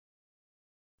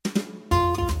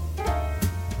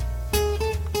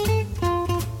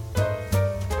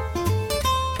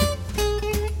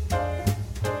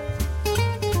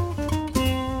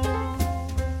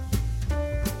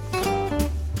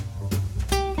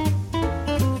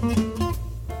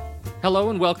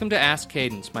Hello and welcome to Ask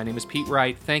Cadence. My name is Pete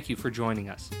Wright. Thank you for joining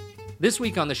us. This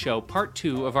week on the show, part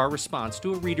 2 of our response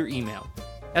to a reader email.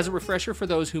 As a refresher for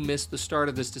those who missed the start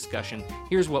of this discussion,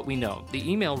 here's what we know.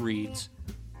 The email reads,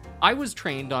 I was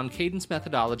trained on Cadence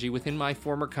methodology within my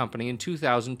former company in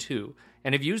 2002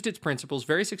 and have used its principles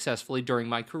very successfully during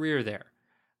my career there.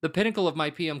 The pinnacle of my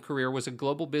PM career was a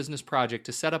global business project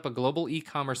to set up a global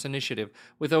e-commerce initiative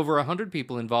with over 100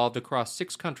 people involved across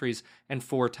 6 countries and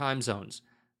 4 time zones.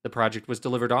 The project was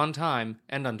delivered on time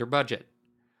and under budget.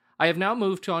 I have now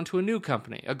moved on to a new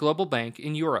company, a global bank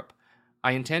in Europe.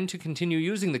 I intend to continue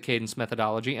using the Cadence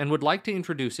methodology and would like to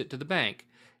introduce it to the bank.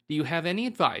 Do you have any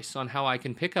advice on how I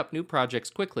can pick up new projects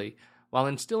quickly while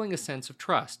instilling a sense of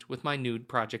trust with my new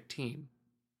project team?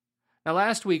 Now,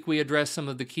 last week we addressed some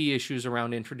of the key issues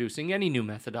around introducing any new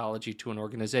methodology to an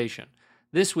organization.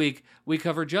 This week, we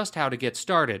cover just how to get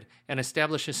started and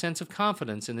establish a sense of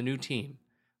confidence in the new team.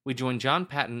 We join John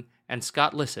Patton and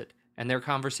Scott Lissett and their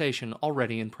conversation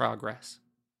already in progress.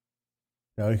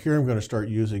 Now here I'm going to start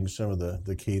using some of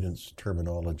the Cadence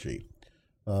terminology.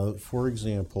 For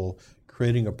example,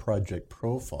 creating a project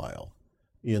profile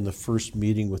in the first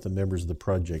meeting with the members of the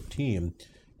project team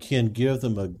can give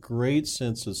them a great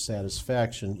sense of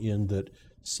satisfaction in that,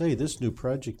 say, this new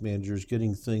project manager is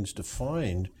getting things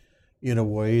defined in a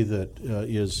way that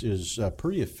is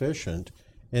pretty efficient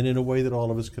and in a way that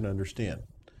all of us can understand.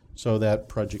 So that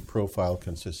project profile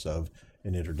consists of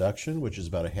an introduction, which is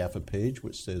about a half a page,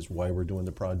 which says why we're doing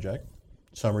the project,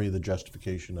 summary of the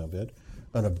justification of it,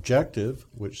 an objective,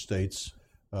 which states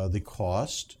the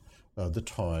cost, the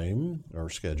time or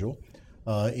schedule,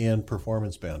 and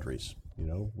performance boundaries. You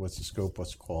know, what's the scope,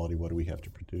 what's the quality, what do we have to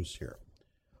produce here?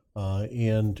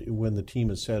 And when the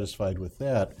team is satisfied with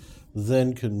that,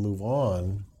 then can move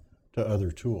on to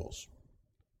other tools,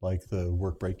 like the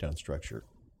work breakdown structure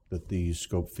that the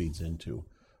scope feeds into,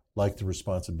 like the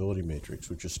responsibility matrix,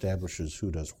 which establishes who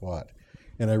does what.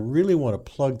 And I really want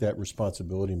to plug that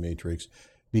responsibility matrix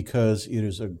because it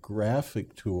is a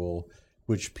graphic tool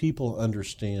which people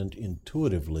understand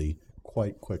intuitively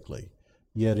quite quickly.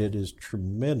 Yet it is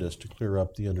tremendous to clear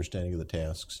up the understanding of the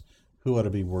tasks, who ought to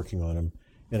be working on them.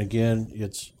 And again,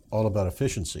 it's all about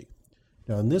efficiency.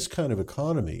 Now, in this kind of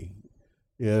economy,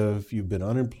 if you've been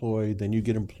unemployed, then you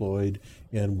get employed,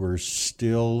 and we're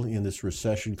still in this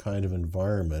recession kind of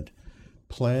environment,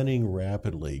 planning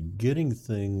rapidly, getting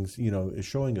things,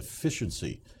 showing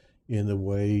efficiency in the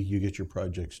way you get your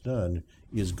projects done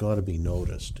is going to be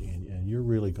noticed, and you're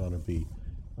really going to be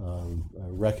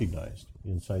recognized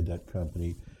inside that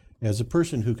company as a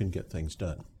person who can get things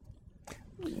done.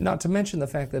 Not to mention the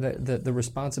fact that the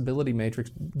responsibility matrix,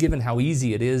 given how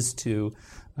easy it is to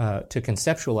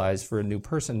conceptualize for a new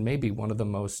person, may be one of the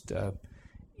most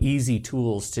easy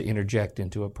tools to interject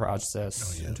into a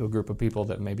process, into a group of people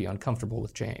that may be uncomfortable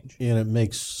with change. And it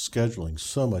makes scheduling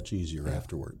so much easier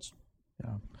afterwards.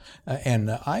 Yeah.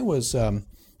 And I was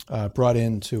brought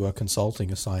into a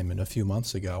consulting assignment a few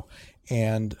months ago,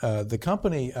 and the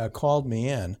company called me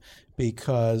in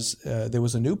because there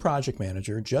was a new project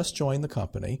manager, just joined the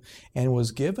company, and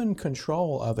was given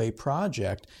control of a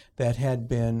project that had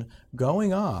been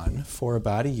going on for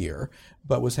about a year,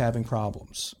 but was having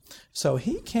problems. So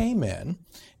he came in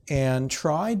and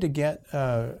tried to get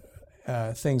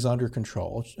things under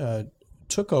control,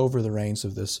 took over the reins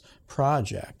of this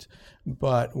project,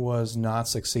 but was not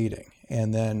succeeding.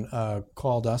 And then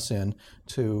called us in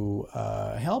to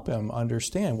help him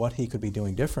understand what he could be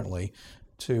doing differently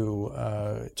to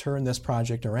turn this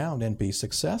project around and be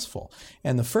successful.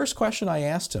 And the first question I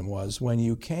asked him was, when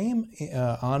you came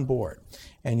on board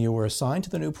and you were assigned to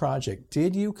the new project,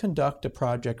 did you conduct a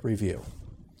project review?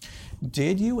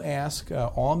 Did you ask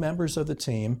all members of the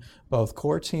team, both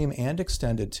core team and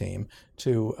extended team,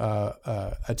 to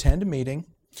attend a meeting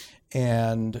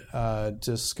and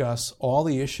discuss all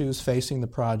the issues facing the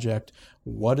project?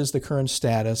 What is the current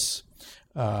status?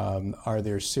 Are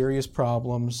there serious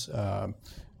problems?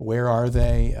 Where are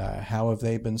they? How have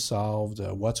they been solved?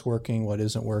 What's working? What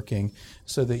isn't working?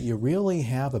 So that you really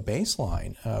have a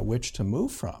baseline which to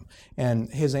move from. And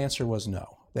his answer was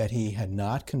no, that he had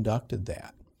not conducted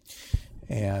that.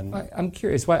 And I'm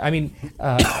curious why. I mean,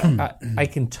 I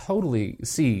can totally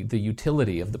see the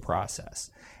utility of the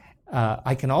process.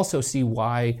 I can also see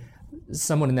why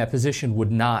someone in that position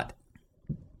would not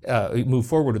move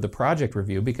forward with the project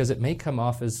review, because it may come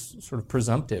off as sort of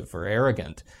presumptive or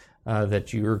arrogant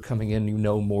that you're coming in, you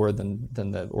know more than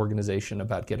the organization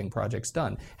about getting projects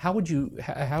done. How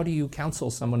do you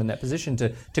counsel someone in that position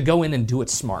to go in and do it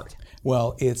smart?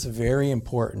 Well, it's very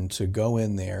important to go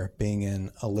in there being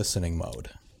in a listening mode.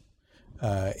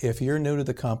 If you're new to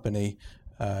the company,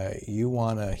 you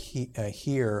want to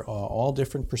hear all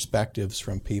different perspectives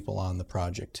from people on the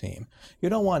project team. You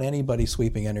don't want anybody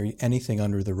sweeping anything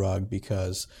under the rug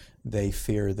because they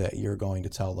fear that you're going to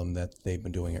tell them that they've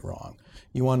been doing it wrong.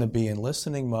 You want to be in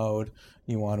listening mode.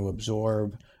 You want to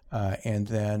absorb, and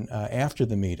then after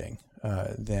the meeting,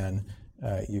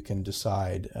 you can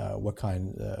decide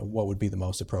what would be the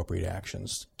most appropriate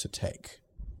actions to take.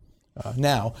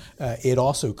 Now, it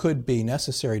also could be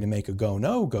necessary to make a go,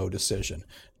 no-go decision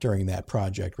during that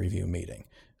project review meeting.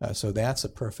 So that's a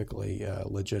perfectly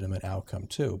legitimate outcome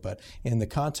too. But in the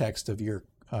context of your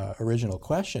original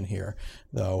question here,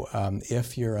 though,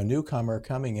 if you're a newcomer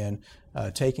coming in,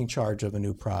 taking charge of a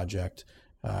new project,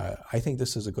 I think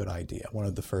this is a good idea, one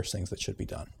of the first things that should be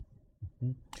done.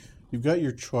 Mm-hmm. You've got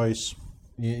your choice,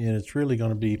 and it's really going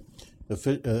to be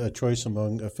a choice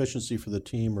among efficiency for the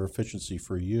team or efficiency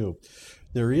for you.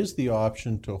 There is the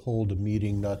option to hold a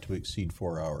meeting not to exceed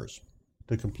 4 hours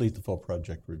to complete the full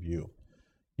project review.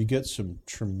 You get some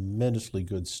tremendously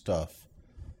good stuff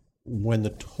when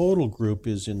the total group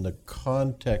is in the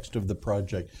context of the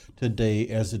project today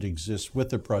as it exists with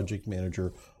the project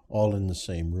manager all in the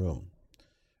same room.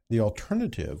 The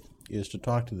alternative is to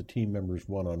talk to the team members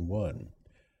one-on-one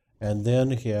and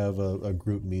then have a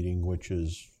group meeting which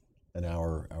is an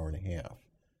hour, hour and a half.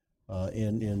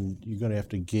 And you're going to have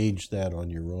to gauge that on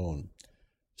your own.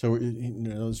 So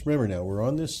let's remember now, we're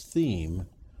on this theme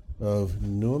of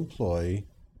new employee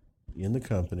in the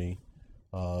company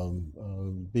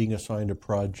being assigned a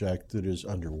project that is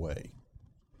underway.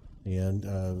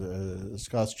 And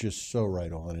Scott's just so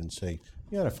right on and saying,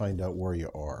 you got to find out where you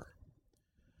are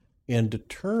and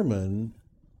determine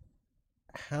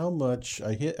how much,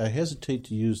 I hesitate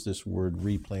to use this word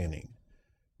replanning,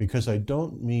 because I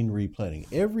don't mean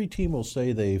replanning. Every team will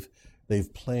say they've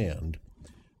planned,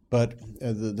 but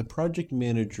the project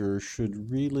manager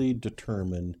should really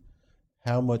determine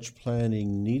how much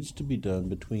planning needs to be done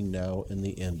between now and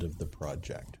the end of the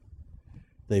project.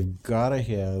 They've got to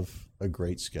have a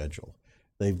great schedule.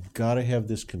 They've got to have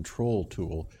this control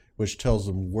tool which tells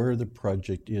them where the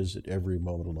project is at every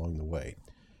moment along the way.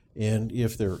 And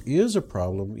if there is a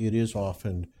problem, it is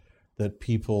often that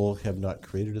people have not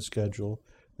created a schedule,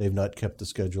 they've not kept the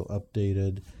schedule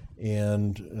updated,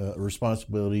 and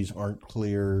responsibilities aren't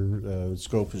clear.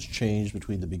 Scope has changed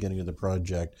between the beginning of the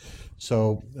project.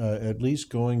 So at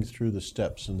least going through the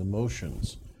steps and the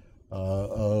motions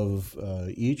of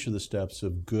each of the steps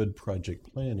of good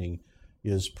project planning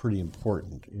is pretty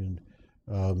important. And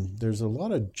there's a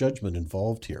lot of judgment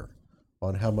involved here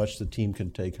on how much the team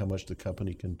can take, how much the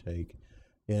company can take.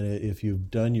 And if you've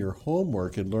done your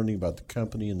homework and learning about the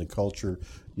company and the culture,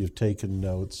 you've taken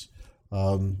notes,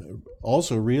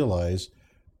 also realize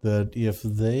that if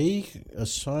they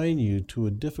assign you to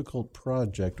a difficult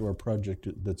project or a project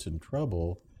that's in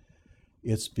trouble,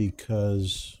 it's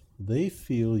because they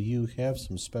feel you have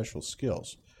some special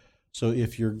skills. So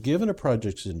if you're given a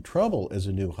project that's in trouble as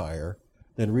a new hire,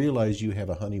 then realize you have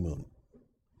a honeymoon,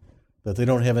 that they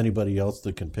don't have anybody else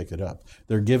that can pick it up.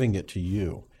 They're giving it to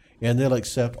you, and they'll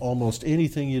accept almost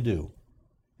anything you do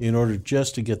in order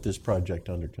just to get this project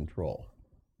under control.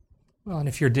 Well, and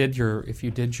if you did your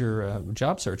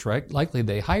job search right, likely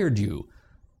they hired you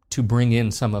to bring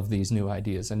in some of these new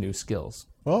ideas and new skills.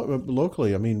 Well,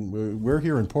 locally, I mean, we're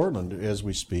here in Portland as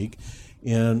we speak,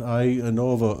 and I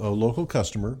know of a local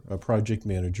customer, a project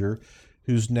manager,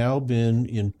 who's now been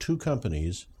in 2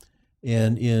 companies,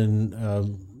 and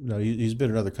he's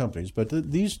been in other companies, but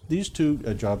these 2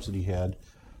 jobs that he had,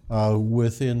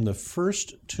 within the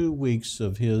first 2 weeks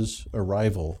of his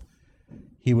arrival,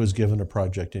 he was given a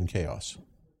project in chaos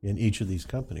in each of these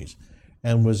companies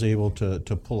and was able to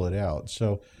pull it out.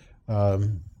 So,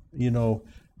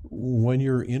 when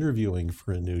you're interviewing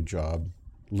for a new job,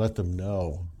 let them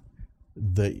know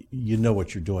that you know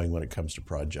what you're doing when it comes to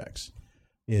projects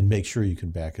and make sure you can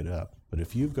back it up. But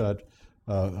if you've got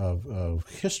a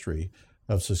history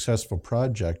of successful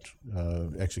project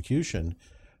execution,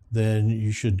 then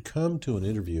you should come to an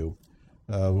interview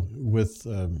with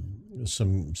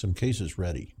some cases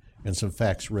ready and some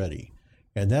facts ready.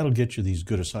 And that'll get you these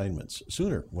good assignments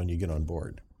sooner when you get on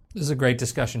board. This is a great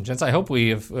discussion, gents. I hope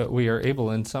we are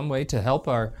able in some way to help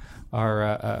our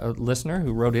listener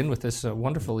who wrote in with this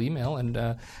wonderful email.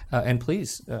 And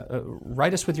please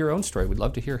write us with your own story. We'd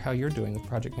love to hear how you're doing with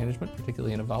project management,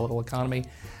 particularly in a volatile economy.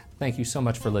 Thank you so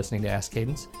much for listening to Ask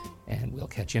Cadence, and we'll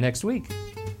catch you next week.